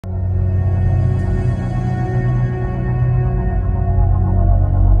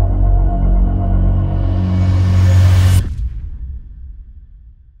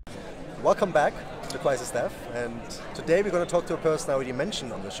welcome back to CrisisDev, and today we're going to talk to a person I already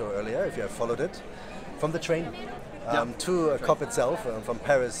mentioned on the show earlier, if you have followed it, from the train to a COP itself, from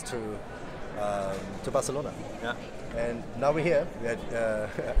Paris to Barcelona. Yeah. And now we're here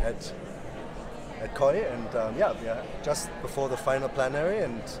at COI, and we are just before the final plenary,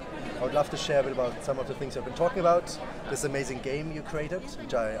 and I would love to share a bit about some of the things you've been talking about, this amazing game you created,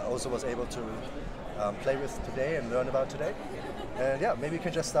 which I also was able to play with today and learn about today. And yeah, maybe you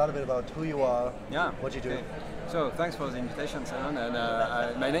can just start a bit about who you are, what you do. So thanks for the invitation, Simon.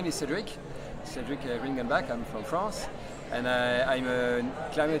 And my name is Cedric Ringenbach. I'm from France, and I'm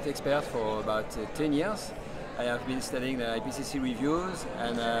a climate expert for about 10 years. I have been studying the IPCC reviews,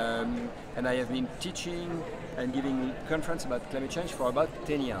 and I have been teaching and giving conference about climate change for about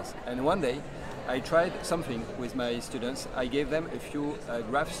 10 years. And one day, I tried something with my students. I gave them a few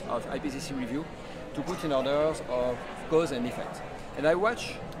graphs of IPCC review to put in orders of cause and effect. And I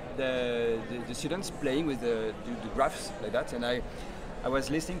watched the students playing with the graphs like that, and I was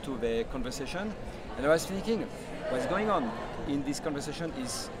listening to the conversation, and I was thinking, what's going on in this conversation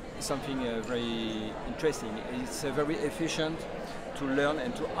is something very interesting. It's very efficient to learn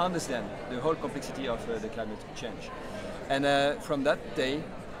and to understand the whole complexity of the climate change. And from that day,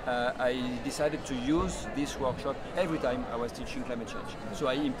 I decided to use this workshop every time I was teaching climate change. So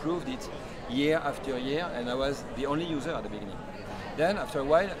I improved it year after year, and I was the only user at the beginning. Then after a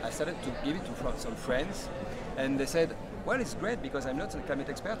while, I started to give it to some friends, and they said, well, it's great because I'm not a climate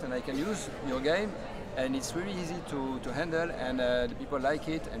expert and I can use your game, and it's really easy to handle, and the people like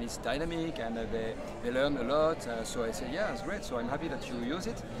it, and it's dynamic, and they learn a lot. So I said, yeah, it's great, so I'm happy that you use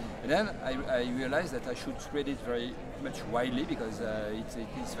it. And then I realized that I should spread it very much widely, because it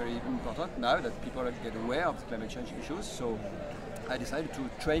is very important now that people get aware of the climate change issues. So I decided to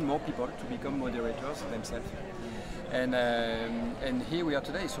train more people to become moderators themselves. And here we are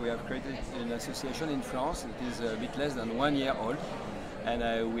today. So we have created an association in France. It is a bit less than 1 year old.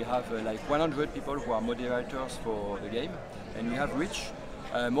 And we have like 100 people who are moderators for the game. And we have reached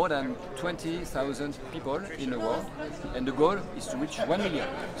more than 20,000 people in the world. And the goal is to reach 1 million.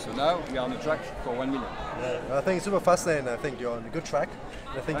 So now we are on the track for 1 million. Yeah, I think it's super fascinating. I think you're on a good track.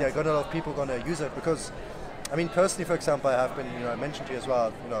 And I think got a lot of people going to use it, because, I mean, personally, for example, I have been, I mentioned to you as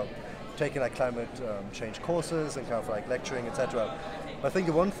well, taking like climate change courses and kind of like lecturing, etc. But I think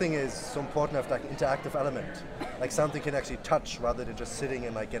the one thing is so important to have like interactive element, like something can actually touch rather than just sitting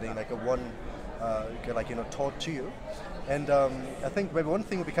and like getting like a taught to you. And I think maybe one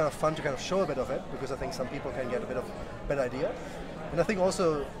thing would be kind of fun to kind of show a bit of it, because I think some people can get a bit of a better idea. And I think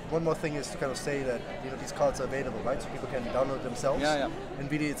also one more thing is to kind of say that these cards are available, right? So people can download themselves.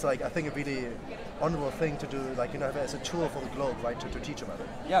 And really, it's like, I think a really honorable thing to do, like as a tool for the globe, right? To teach about it.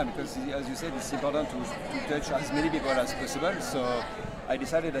 Yeah, because as you said, it's important to touch as many people as possible. So I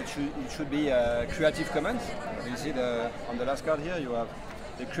decided that it should be a Creative Commons. You see on the last card here, you have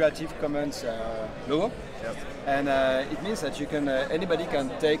the Creative Commons logo. Yep. And it means that anybody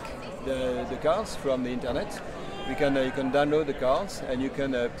can take the cards from the internet. You can download the cards, and you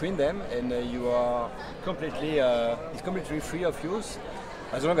can print them, and you are it's completely free of use,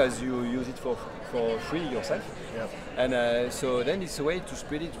 as long as you use it for free yourself. Yep. And so then it's a way to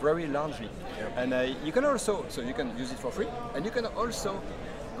spread it very largely. Yep. And you can also, so you can use it for free, and you can also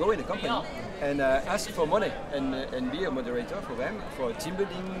go in a company and ask for money and be a moderator for them, for team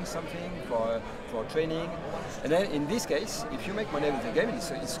building something, for training. And then in this case, if you make money with the game,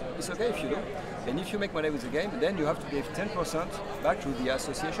 it's okay if you do. And if you make money with the game, then you have to give 10% back to the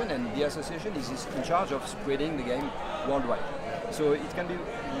association, and the association is in charge of spreading the game worldwide. So it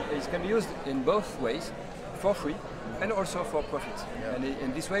can be used in both ways, for free and also for profit. Yeah. And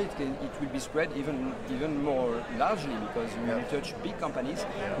in this way, it will be spread even more largely, because you will touch big companies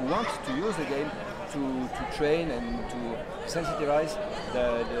who want to use the game to train and to sensitize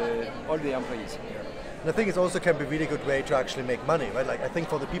all the employees. And I think it also can be a really good way to actually make money, right? Like I think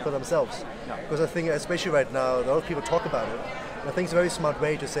for the people themselves, because I think especially right now, a lot of people talk about it. And I think it's a very smart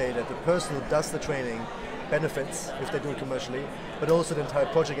way to say that the person who does the training benefits if they do it commercially, but also the entire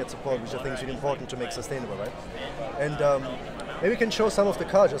project gets support, which I think is really important to make sustainable, right? And maybe we can show some of the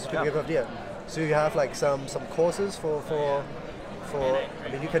cards just to give you an idea. So you have like some courses for I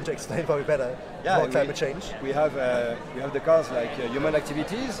mean, you can explain probably better about climate change. We have the cards like human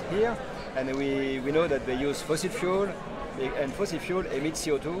activities here, and we know that they use fossil fuel, and fossil fuel emits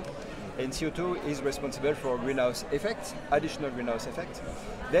CO2. And CO2 is responsible for greenhouse effect, additional greenhouse effect.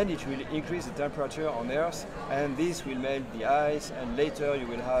 Then it will increase the temperature on Earth, and this will melt the ice, and later you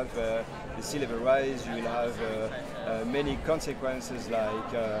will have the sea level rise, you will have many consequences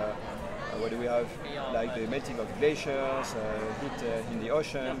like What do we have? Like the melting of glaciers, heat in the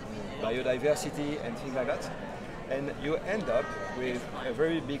ocean, biodiversity, and things like that. And you end up with a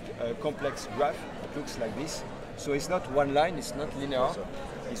very big complex graph that looks like this. So it's not one line, it's not linear,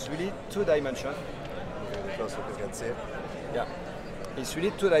 it's really two-dimensional. Okay, close look, you can see it. Yeah, it's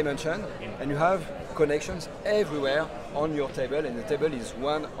really two-dimensional, and you have connections everywhere on your table, and the table is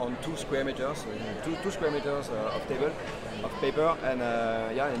 1 on 2 square meters, so two square meters of table, of paper, and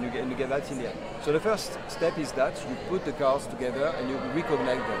and you get that in the end. So the first step is that you put the cards together and you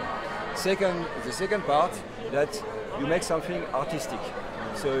recognize them. The second part, that you make something artistic.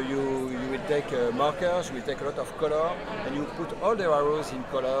 So you will take markers, you will take a lot of color, and you put all the arrows in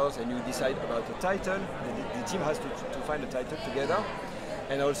colors, and you decide about the title. The team has to find the title together.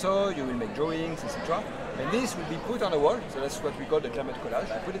 And also you will make drawings, etc. And this will be put on a wall, so that's what we call the climate collage.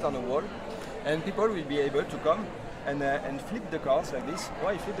 I put it on a wall, and people will be able to come and flip the cards like this. Or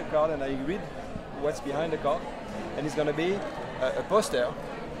I flip the card and I read what's behind the card, and it's going to be a poster,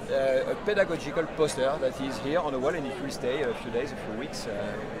 a pedagogical poster that is here on the wall, and it will stay a few days, a few weeks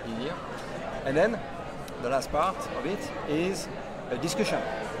in here. And then the last part of it is a discussion.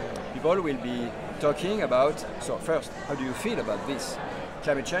 People will be talking about, so first, how do you feel about this?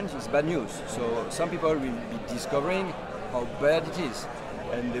 Climate change is bad news, so some people will be discovering how bad it is,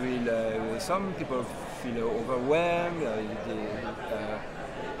 and they will, some people feel overwhelmed,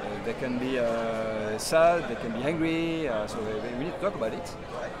 they can be sad, they can be angry, so we need to talk about it,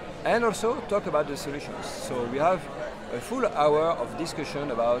 and also talk about the solutions. So we have a full hour of discussion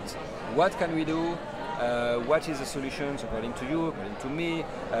about what can we do, what is the solutions according to you, according to me,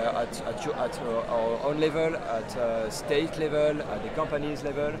 at our own level, at state level, at the company's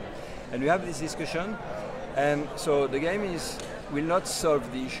level, and we have this discussion. And so the game will not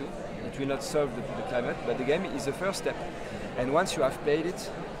solve the issue, it will not solve the climate, but the game is the first step. And once you have played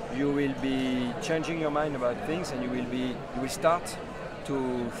it, you will be changing your mind about things, and you will start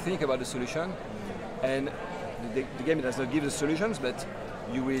to think about the solution. And the game does not give the solutions, but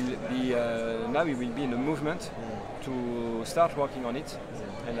you will be now you will be in a movement to start working on it,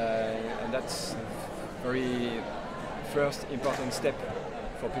 and that's very first important step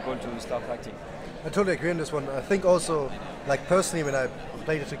for people to start acting. I totally agree on this one. I think also, like personally, when I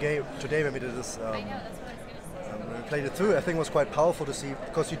played it today when we did this, when we played it through, I think it was quite powerful to see,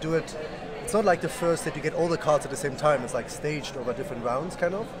 because you do it. It's not like the first that you get all the cards at the same time. It's like staged over different rounds,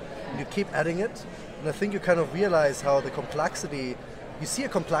 kind of, and you keep adding it. And I think you kind of realize how the complexity. You see a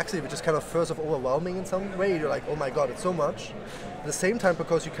complexity which is kind of first of overwhelming in some way. You're like, oh my god, it's so much. At the same time,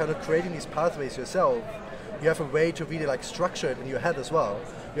 because you're kind of creating these pathways yourself, you have a way to really like structure it in your head as well.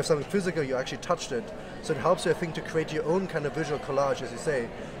 You have something physical, you actually touched it. So it helps you, I think, to create your own kind of visual collage, as you say,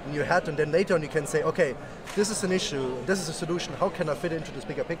 in your head, and then later on you can say, okay, this is an issue, this is a solution, how can I fit into this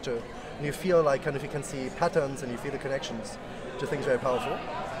bigger picture? And you feel like kind of you can see patterns and you feel the connections, which I think is very powerful.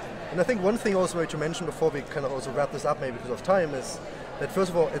 And I think one thing also to mention before we kind of also wrap this up, maybe because of time, is that first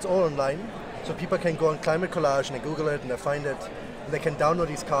of all, it's all online, so people can go on Climate Collage and they Google it and they find it, and they can download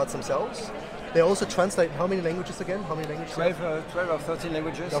these cards themselves. They also translate how many languages again? How many languages? 12 or 13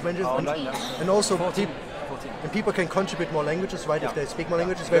 languages. Online, and also 14. And people can contribute more languages, right? Yeah. If they speak more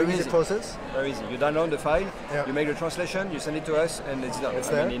languages, very easy process. Very easy. You download the file, you make the translation, you send it to us, and it's done.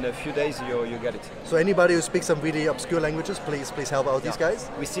 I mean, in a few days you get it. So anybody who speaks some really obscure languages, please help out these guys.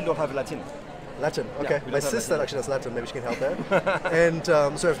 We still don't have Latin. Latin, okay. My sister actually does Latin, maybe she can help there. And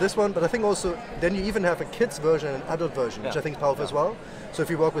so I have this one, but I think also, then you even have a kids version and an adult version, which I think is powerful as well. So if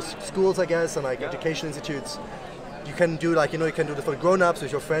you work with schools, I guess, and like education institutes, you can do like, you can do this for grown-ups,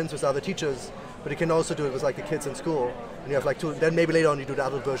 with your friends, with other teachers, but you can also do it with like the kids in school. And you have like two, then maybe later on you do the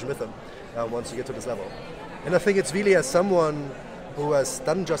adult version with them, once you get to this level. And I think it's really, as someone who has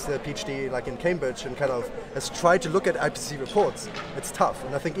done just a PhD like in Cambridge and kind of has tried to look at IPCC reports, it's tough.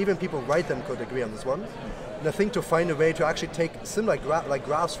 And I think even people write them could agree on this one. And I think to find a way to actually take similar like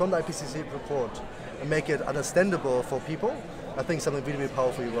graphs from the IPCC report and make it understandable for people, I think something really, really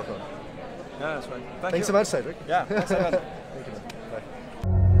powerful you work on. Yeah, that's right. Thanks so much, Cedric. Yeah, thanks a lot. Thank you.